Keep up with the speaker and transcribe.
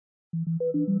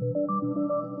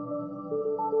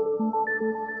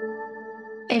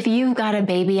If you've got a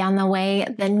baby on the way,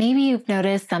 then maybe you've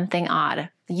noticed something odd.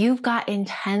 You've got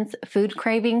intense food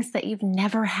cravings that you've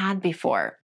never had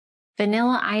before.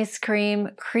 Vanilla ice cream,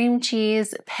 cream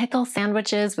cheese, pickle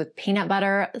sandwiches with peanut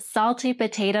butter, salty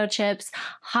potato chips,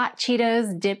 hot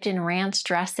Cheetos dipped in ranch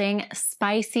dressing,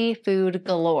 spicy food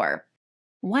galore.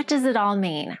 What does it all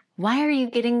mean? Why are you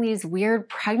getting these weird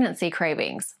pregnancy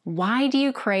cravings? Why do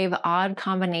you crave odd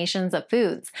combinations of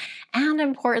foods? And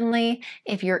importantly,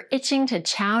 if you're itching to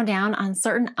chow down on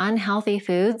certain unhealthy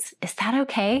foods, is that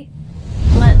okay?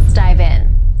 Let's dive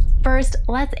in. First,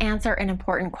 let's answer an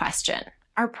important question.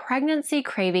 Are pregnancy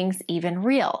cravings even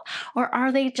real, or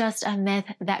are they just a myth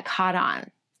that caught on?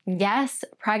 Yes,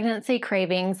 pregnancy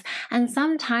cravings, and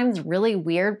sometimes really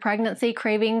weird pregnancy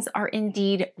cravings, are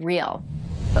indeed real.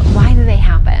 But why do they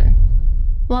happen?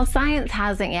 While science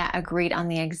hasn't yet agreed on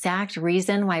the exact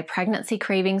reason why pregnancy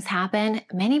cravings happen,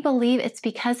 many believe it's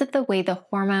because of the way the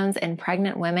hormones in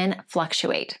pregnant women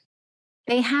fluctuate.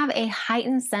 They have a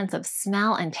heightened sense of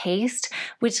smell and taste,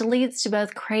 which leads to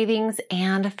both cravings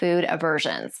and food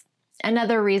aversions.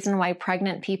 Another reason why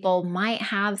pregnant people might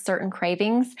have certain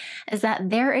cravings is that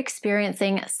they're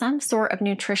experiencing some sort of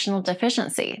nutritional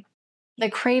deficiency. The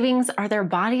cravings are their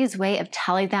body's way of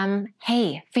telling them,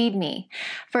 hey, feed me.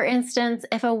 For instance,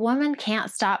 if a woman can't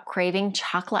stop craving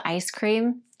chocolate ice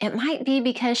cream, it might be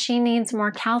because she needs more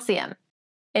calcium.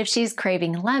 If she's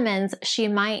craving lemons, she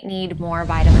might need more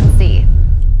vitamin C.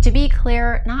 To be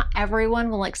clear, not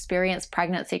everyone will experience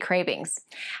pregnancy cravings.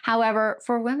 However,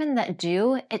 for women that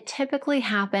do, it typically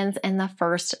happens in the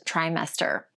first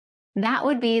trimester. That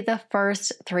would be the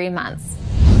first 3 months.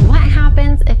 What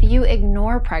happens if you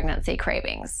ignore pregnancy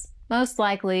cravings? Most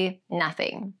likely,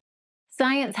 nothing.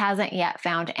 Science hasn't yet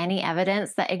found any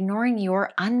evidence that ignoring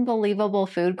your unbelievable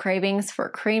food cravings for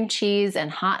cream cheese and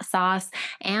hot sauce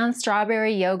and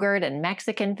strawberry yogurt and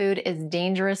Mexican food is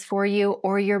dangerous for you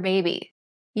or your baby.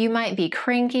 You might be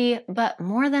cranky, but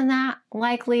more than that,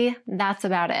 likely that's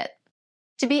about it.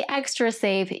 To be extra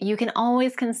safe, you can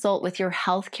always consult with your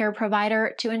healthcare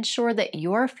provider to ensure that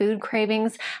your food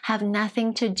cravings have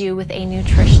nothing to do with a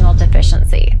nutritional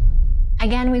deficiency.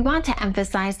 Again, we want to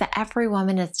emphasize that every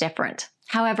woman is different.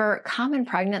 However, common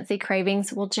pregnancy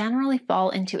cravings will generally fall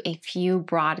into a few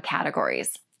broad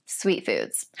categories. Sweet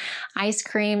foods: ice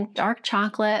cream, dark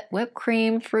chocolate, whipped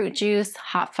cream, fruit juice,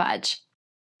 hot fudge.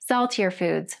 Saltier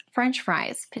foods: French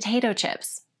fries, potato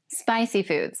chips. Spicy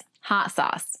foods: hot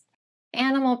sauce.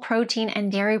 Animal protein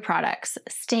and dairy products: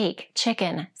 steak,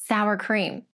 chicken, sour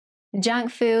cream.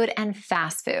 Junk food and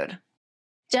fast food.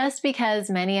 Just because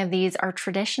many of these are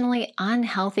traditionally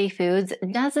unhealthy foods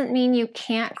doesn't mean you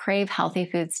can't crave healthy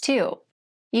foods too.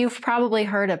 You've probably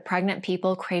heard of pregnant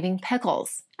people craving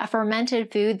pickles, a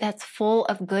fermented food that's full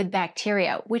of good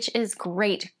bacteria, which is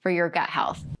great for your gut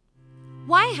health.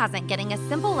 Why hasn't getting a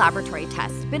simple laboratory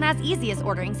test been as easy as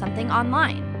ordering something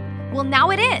online? Well, now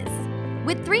it is!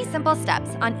 With 3 simple steps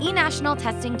on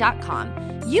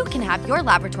eNationaltesting.com, you can have your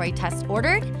laboratory test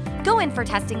ordered, go in for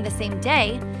testing the same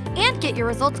day, and get your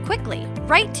results quickly,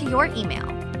 right to your email.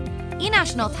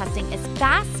 eNational testing is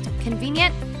fast,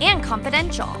 convenient, and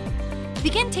confidential.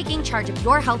 Begin taking charge of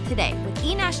your health today with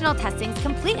eNational Testing's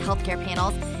complete healthcare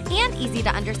panels and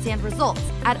easy-to-understand results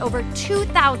at over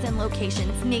 2,000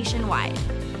 locations nationwide.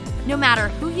 No matter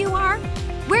who you are,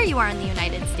 where you are in the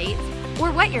United States,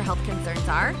 or what your health concerns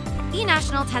are,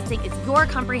 eNational Testing is your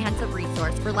comprehensive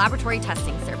resource for laboratory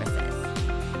testing services.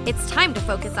 It's time to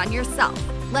focus on yourself.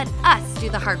 Let us do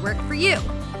the hard work for you.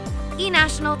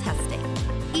 eNational Testing.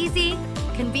 Easy,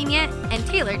 convenient, and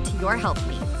tailored to your health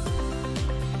needs.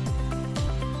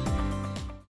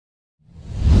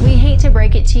 We hate to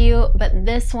break it to you, but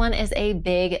this one is a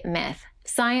big myth.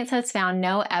 Science has found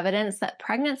no evidence that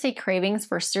pregnancy cravings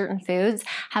for certain foods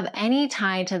have any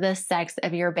tie to the sex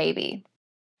of your baby.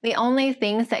 The only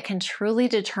things that can truly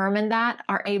determine that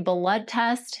are a blood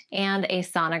test and a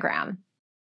sonogram.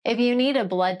 If you need a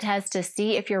blood test to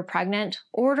see if you're pregnant,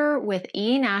 order with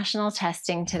eNational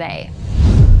Testing today.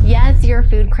 Yes, your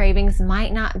food cravings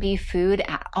might not be food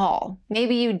at all.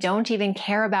 Maybe you don't even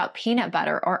care about peanut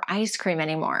butter or ice cream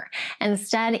anymore.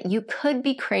 Instead, you could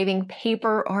be craving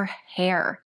paper or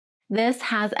hair. This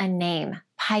has a name,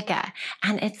 pica,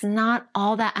 and it's not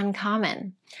all that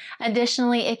uncommon.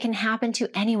 Additionally, it can happen to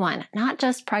anyone, not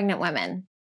just pregnant women.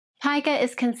 Pica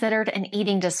is considered an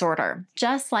eating disorder.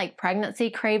 Just like pregnancy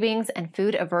cravings and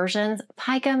food aversions,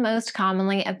 pica most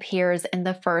commonly appears in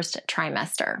the first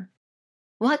trimester.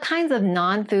 What kinds of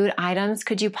non-food items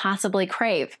could you possibly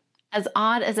crave? As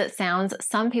odd as it sounds,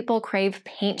 some people crave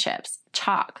paint chips,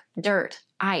 chalk, dirt,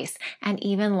 ice, and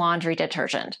even laundry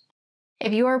detergent.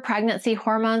 If your pregnancy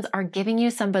hormones are giving you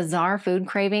some bizarre food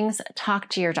cravings, talk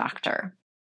to your doctor.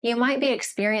 You might be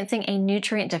experiencing a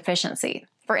nutrient deficiency.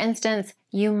 For instance,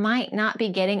 you might not be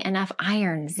getting enough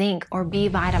iron, zinc, or B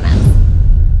vitamins.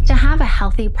 To have a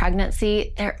healthy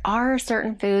pregnancy, there are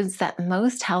certain foods that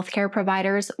most healthcare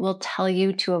providers will tell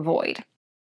you to avoid.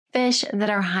 Fish that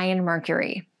are high in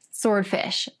mercury,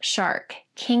 swordfish, shark,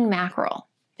 king mackerel,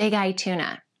 big-eye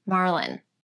tuna, marlin.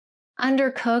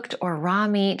 Undercooked or raw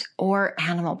meat or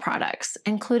animal products,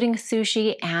 including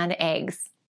sushi and eggs.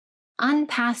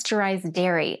 Unpasteurized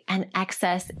dairy and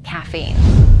excess caffeine.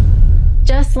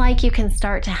 Just like you can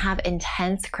start to have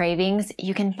intense cravings,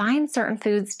 you can find certain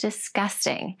foods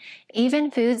disgusting,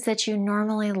 even foods that you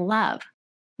normally love.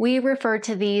 We refer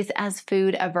to these as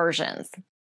food aversions.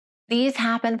 These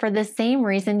happen for the same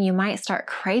reason you might start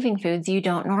craving foods you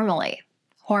don't normally: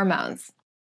 hormones.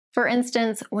 For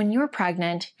instance, when you're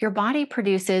pregnant, your body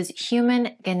produces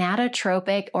human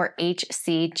gonadotrophic or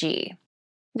HCG.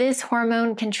 This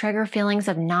hormone can trigger feelings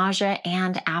of nausea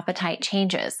and appetite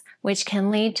changes, which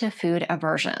can lead to food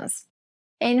aversions.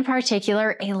 In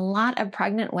particular, a lot of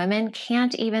pregnant women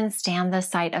can't even stand the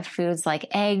sight of foods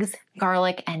like eggs,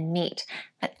 garlic, and meat,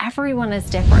 but everyone is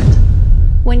different.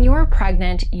 When you're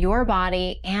pregnant, your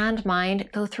body and mind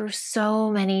go through so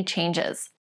many changes.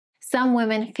 Some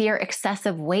women fear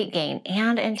excessive weight gain,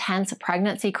 and intense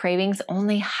pregnancy cravings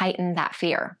only heighten that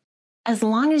fear. As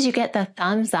long as you get the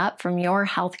thumbs up from your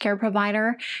healthcare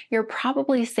provider, you're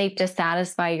probably safe to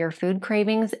satisfy your food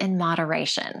cravings in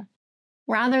moderation.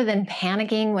 Rather than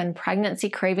panicking when pregnancy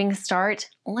cravings start,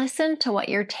 listen to what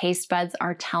your taste buds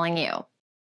are telling you.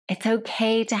 It's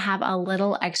okay to have a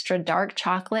little extra dark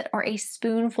chocolate or a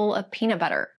spoonful of peanut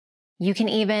butter. You can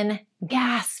even,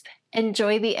 gasp,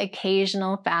 enjoy the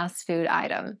occasional fast food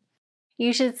item.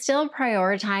 You should still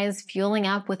prioritize fueling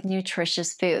up with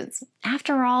nutritious foods.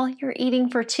 After all, you're eating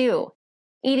for two.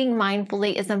 Eating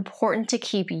mindfully is important to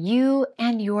keep you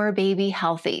and your baby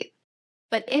healthy.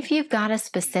 But if you've got a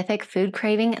specific food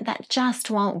craving that just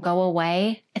won't go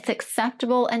away, it's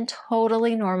acceptable and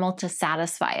totally normal to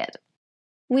satisfy it.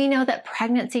 We know that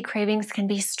pregnancy cravings can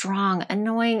be strong,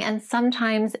 annoying, and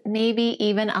sometimes maybe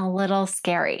even a little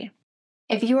scary.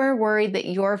 If you are worried that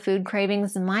your food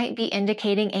cravings might be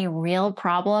indicating a real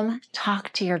problem,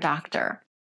 talk to your doctor.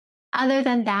 Other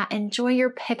than that, enjoy your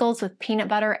pickles with peanut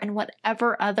butter and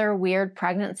whatever other weird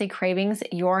pregnancy cravings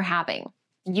you're having.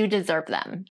 You deserve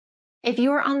them. If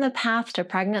you're on the path to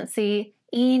pregnancy,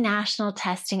 eNational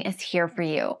testing is here for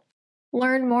you.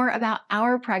 Learn more about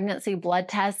our pregnancy blood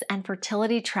tests and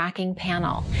fertility tracking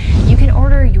panel. You can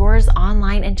order yours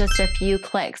online in just a few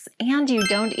clicks, and you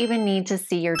don't even need to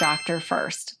see your doctor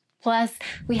first. Plus,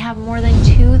 we have more than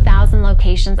 2,000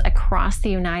 locations across the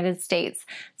United States,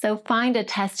 so find a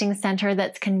testing center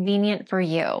that's convenient for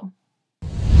you.